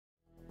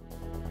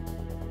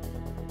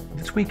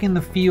This week in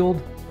the field,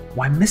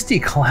 why misty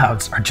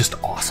clouds are just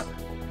awesome.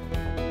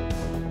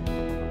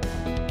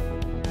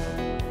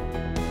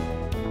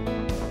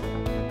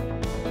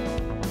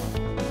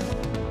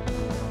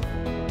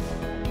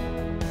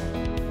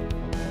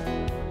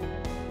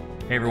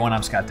 Hey everyone,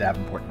 I'm Scott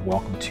Davenport and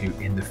welcome to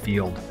In the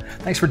Field.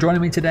 Thanks for joining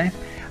me today.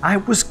 I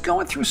was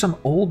going through some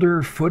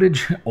older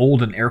footage,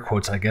 old in air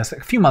quotes I guess, a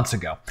few months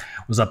ago.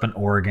 I was up in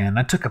Oregon.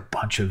 I took a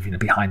bunch of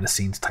behind the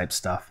scenes type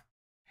stuff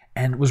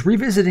and was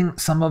revisiting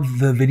some of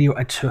the video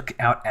I took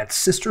out at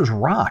Sisters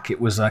Rock. It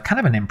was kind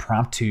of an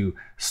impromptu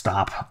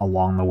stop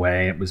along the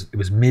way. It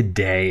was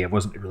midday. I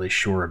wasn't really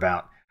sure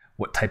about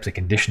what types of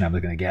condition I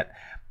was going to get.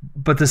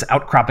 But this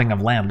outcropping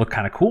of land looked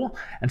kind of cool,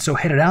 and so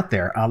headed out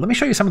there. Let me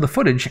show you some of the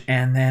footage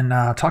and then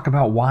talk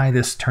about why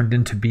this turned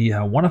into be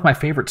one of my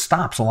favorite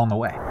stops along the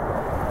way.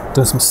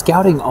 Doing some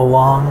scouting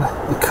along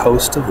the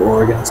coast of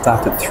Oregon.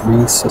 Stopped at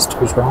 3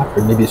 Sisters Rock,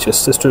 or maybe it's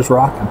just Sisters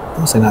Rock. I'm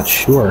honestly not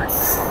sure.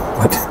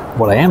 But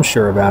what I am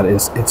sure about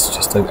is it's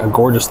just a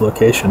gorgeous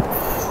location.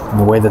 And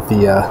the way that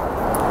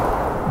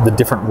the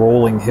different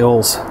rolling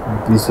hills,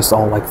 these just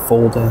all like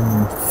fold in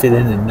and fit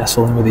in and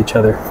nestle in with each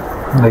other.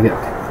 I'm going to get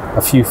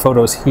a few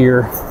photos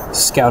here,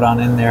 scout on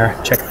in there,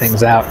 check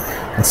things out,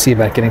 and see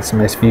about getting some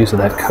nice views of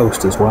that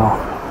coast as well.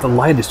 The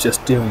light is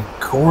just doing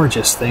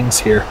gorgeous things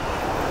here.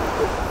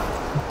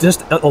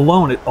 Just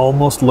alone, it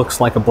almost looks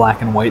like a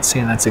black and white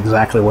scene. That's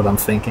exactly what I'm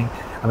thinking.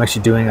 I'm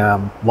actually doing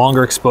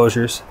longer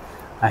exposures.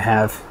 I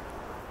have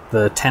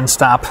the 10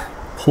 stop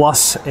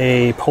plus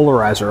a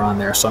polarizer on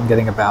there, so I'm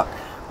getting about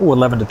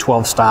 11 to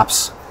 12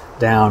 stops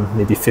down,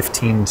 maybe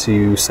 15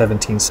 to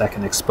 17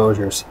 second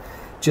exposures.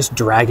 Just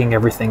dragging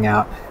everything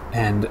out,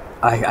 and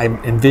I'm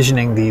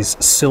envisioning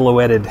these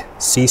silhouetted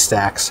sea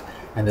stacks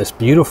and this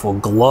beautiful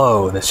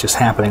glow that's just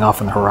happening off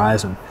on the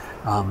horizon.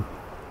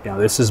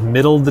 This is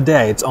middle of the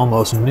day, it's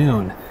almost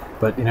noon,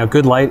 but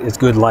good light is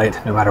good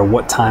light no matter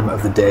what time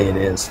of the day it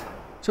is.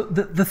 So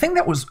the thing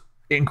that was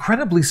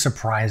incredibly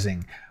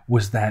surprising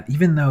was that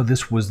even though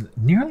this was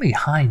nearly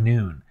high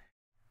noon,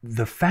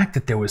 the fact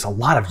that there was a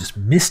lot of just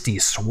misty,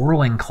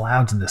 swirling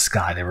clouds in the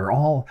sky, they were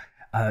all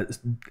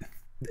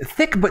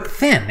thick but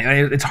thin.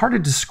 It's hard to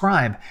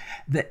describe,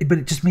 but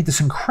it just made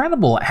this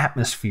incredible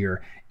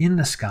atmosphere in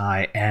the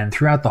sky and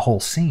throughout the whole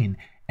scene.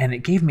 And it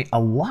gave me a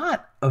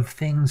lot of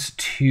things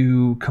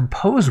to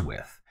compose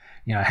with.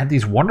 I had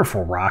these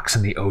wonderful rocks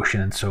in the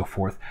ocean and so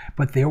forth,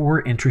 but there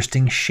were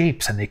interesting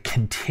shapes and they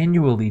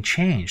continually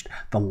changed.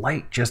 The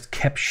light just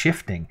kept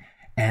shifting.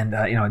 And,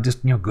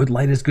 good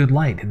light is good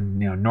light. And,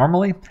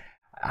 normally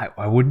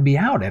I wouldn't be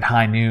out at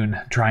high noon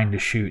trying to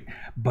shoot.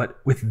 But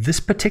with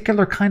this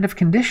particular kind of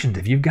conditions,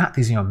 if you've got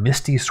these,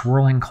 misty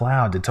swirling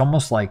clouds, it's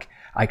almost like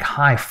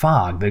high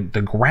fog.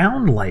 The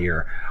ground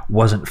layer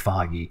wasn't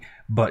foggy,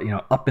 but,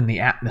 up in the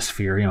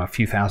atmosphere, a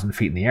few thousand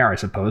feet in the air, I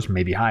suppose,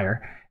 maybe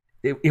higher,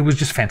 it was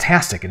just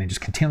fantastic. And it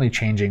just continually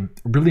changing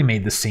really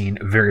made the scene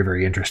very,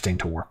 very interesting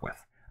to work with.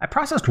 I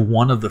processed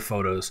one of the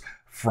photos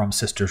from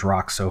Sisters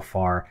Rock so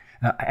far.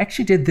 I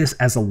actually did this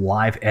as a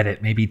live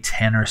edit maybe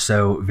 10 or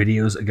so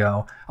videos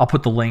ago. I'll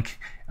put the link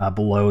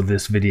below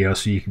this video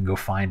so you can go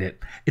find it.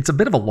 It's a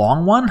bit of a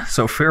long one,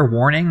 so fair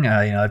warning.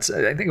 I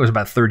think it was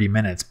about 30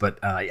 minutes, but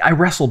I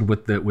wrestled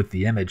with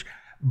the image.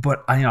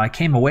 But I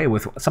came away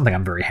with something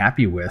I'm very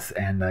happy with,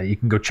 and you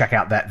can go check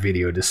out that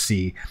video to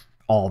see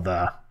all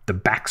the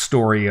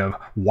backstory of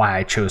why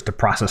I chose to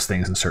process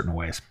things in certain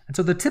ways. And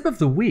so the tip of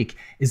the week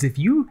is if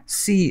you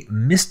see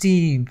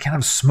misty, kind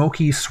of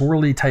smoky,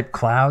 swirly type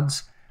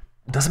clouds,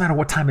 doesn't matter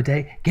what time of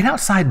day, get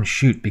outside and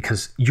shoot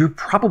because you're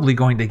probably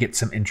going to get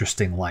some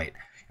interesting light.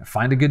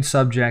 Find a good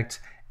subject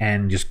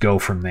and just go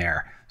from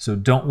there. So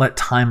don't let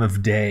time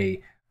of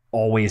day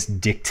always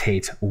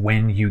dictate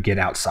when you get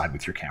outside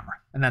with your camera.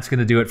 And that's going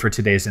to do it for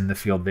today's In the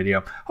Field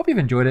video. Hope you've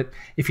enjoyed it.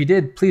 If you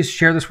did, please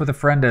share this with a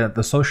friend.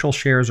 The social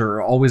shares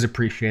are always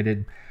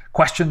appreciated.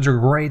 Questions are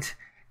great.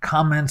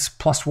 Comments,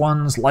 plus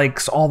ones,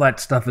 likes, all that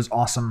stuff is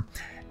awesome.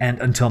 And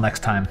until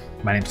next time,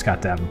 my name's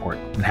Scott Davenport,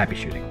 and happy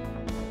shooting.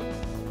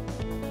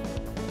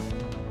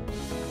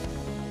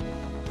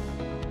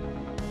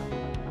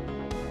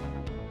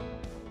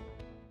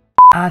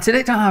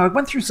 Today, I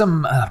went through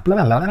some blah,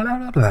 blah, blah,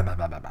 blah, blah, blah,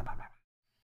 blah, blah, blah.